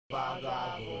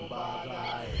Bagay,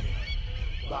 bagay,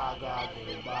 bagay, bagay,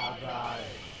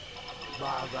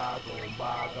 bagay,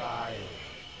 bagay,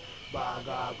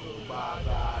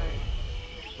 bagay,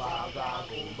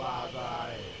 bagay,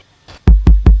 bagay.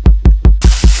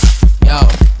 Yo,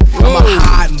 I'm a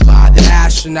hiding by the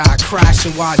astronaut,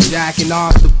 crashing while jacking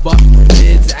off the bucket.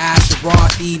 Mids Asher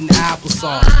Roth eating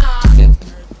applesauce.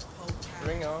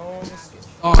 Bring on.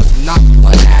 Knock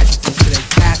blood ashes into their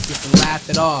caskets and laugh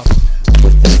it off.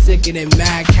 With the sicker than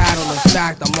mad cattle, in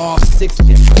fact, I'm off 6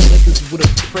 different liquors with a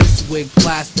Prince wig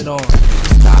plastered on.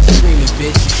 Stop screaming,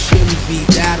 bitch, you shouldn't be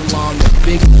that alarmed. The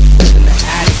big in the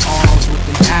attic arms with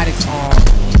an addict's arm.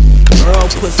 Earl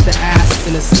puts the ass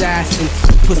in assassin,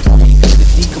 puts the pieces of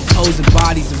decomposing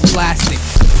bodies in plastic,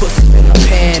 puts them in a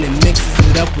pan and mixes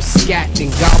it up with scat,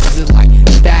 then gobbles it like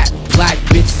fat black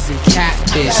bitches and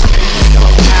catfish. It so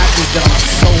happens that I'm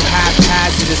so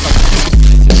haphazardous,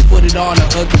 I'm put it on a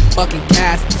hook and fucking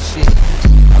cast the shit.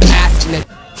 I'm asking it.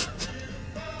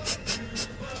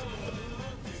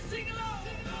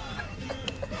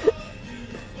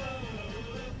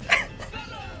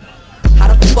 How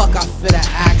the fuck I fit an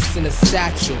axe in a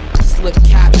satchel? Slip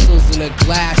capsules in a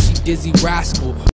glass, you dizzy rascal.